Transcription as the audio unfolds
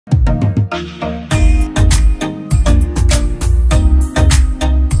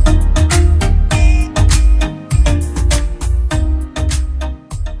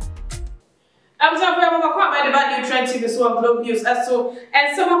Globe News so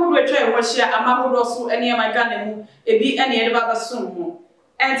and someone who try to share Amahu Rosu and near my gun a be any other soon.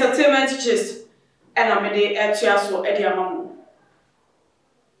 Entertainment gist and I'm a day at Chiaso Ediamamu.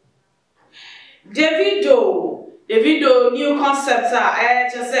 Davido new concepts are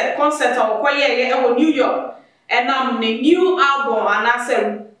just a concert of Quiet New York and the new album and I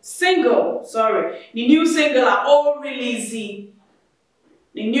said single, sorry, the new single are all releasing.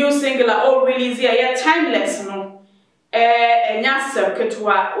 The new single are all releasing, timeless, no. Nyasem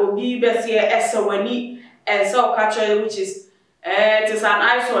ketwa obi besie esewani and so catcher which is it is an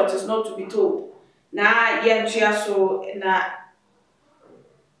eyesore, it is not to be told. Na yentua so na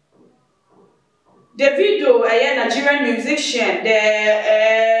Davido, a Nigerian musician,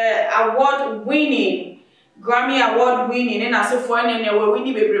 the award-winning, Grammy award-winning, and as a foreign and we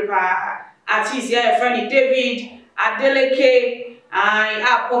winning baby artist, yeah, friend David Adeleke. I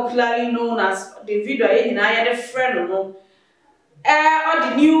are popularly known as Davido. I had a friend, no. All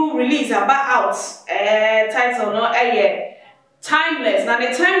the new release about out, title no, timeless. Now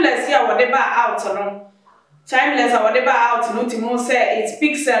the timeless here, whatever out, no. Timeless, whatever out, no. Timon say it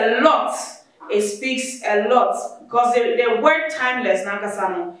speaks a lot. It speaks a lot because the word timeless,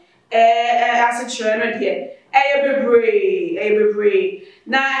 Nagasano. As a children here, be brave.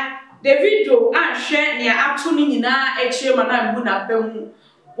 Now. Davido and share near actually na mana buna bemu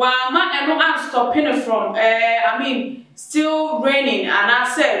wa ma eno stopping from still raining and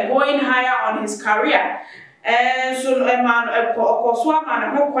I said going higher on his career so a man okoswa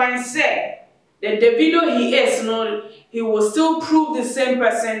man ho kwan say the Davido he is no he will still prove the same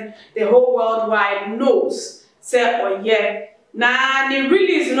person the whole worldwide knows say oh yeah na the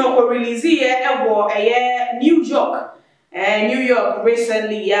release no ko release here New York. New York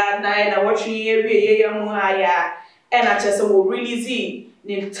recently, na watching and I just will release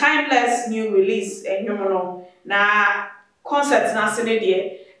the timeless new release and na concerts na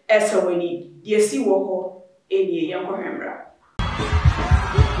senedie esa weni die si wo ho enie yanko hemra.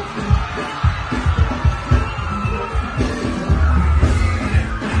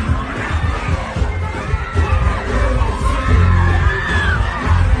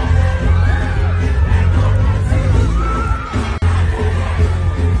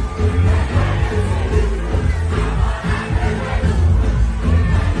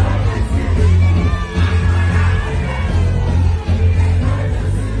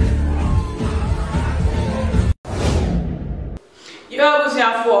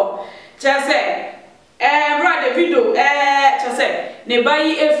 Just say, brother Davido, just say, ne buy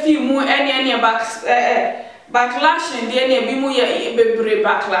a few more any backlashing, the any be more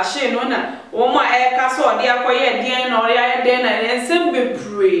backlashing, no, my castle, the acquired den or den and some be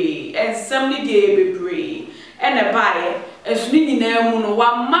pray, and somebody be pray, and a buyer, a swinging moon,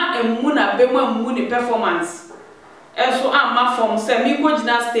 1 month and moon, a bema moony performance. And so I'm my form, send me watch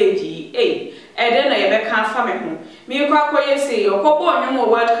that stage, and then I can't family. Me kwa say or couple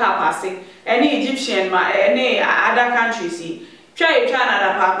World Cup any Egyptian any other countries try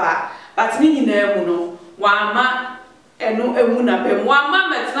another papa but me no wama eno emuna bem wama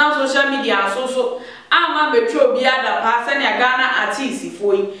met na social media so ama betro bi other pass any Ghana artist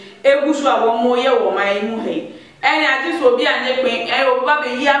for egu so a wo ye wo man mu he any artist obi anye pen oba be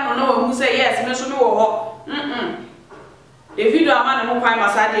yi ano na wo say yes me so me wo ho Davido ama na mo kwan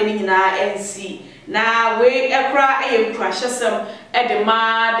masade ni nyina NC na we ekra precious the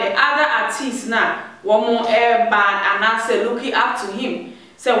other artists na womo band and I say looking up to him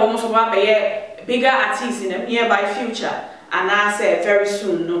say womo so be bigger artists in the nearby future and I say very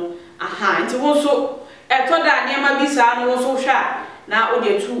soon no nti won so etoda niam bisa no so hwa na o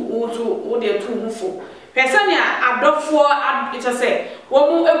de tu hufo person ya adofo it say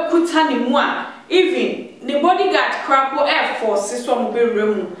womo ekuta ni mu a even the bodyguard crapo F4 system be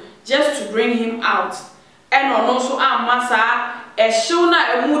remu just to bring him out and also massa a show na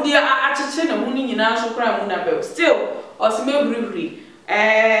a moody achiche na muni nyina so kra mu na be still osime bribri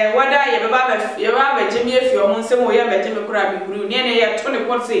whether you baba jemi afi o mun sem o ye be jemi kra bi bru ne ye to ne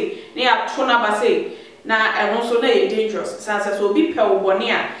pot say ne ya to na ba say na e so na ye dangerous sansa so bi pe wo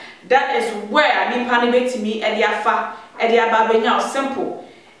bone a that is where nipa ne betimi e dia afa e dia baba nya simple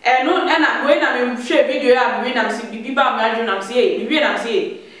no na when na me hwe video ya bi na me bibi ba ma adwo na me say bibi na me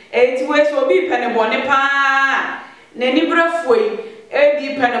say eti we so bi pene bone pa na ni brafoi e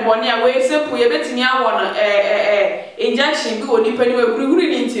bi pene bone a we sepu ye betini awo no injection bi oni pani we guruguru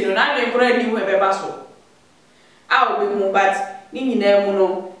ni ntino na adwen kora ni hu e beba so awo be mu but ni nyina mu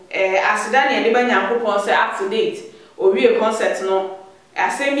no aseda ne de ba nyankopon say up to date owie concert no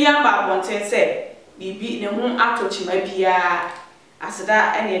asembia ba bonten say bibi ne ho atochima bia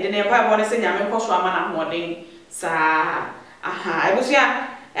aseda ene de ne pa bo ne say nyame koso ama na hoden sa aha ebusia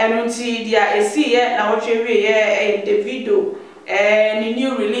enunti dia esiye na wotwe wie ye Davido ni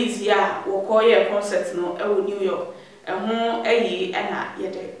new release ya wo koye concert no e wo New York ho ayi na ye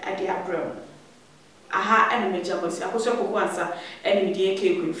de ade abrem aha ene meja bosi akoso kokko ansa ene me die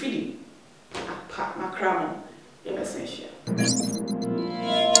ke ko fidi apa makramo ye besenhia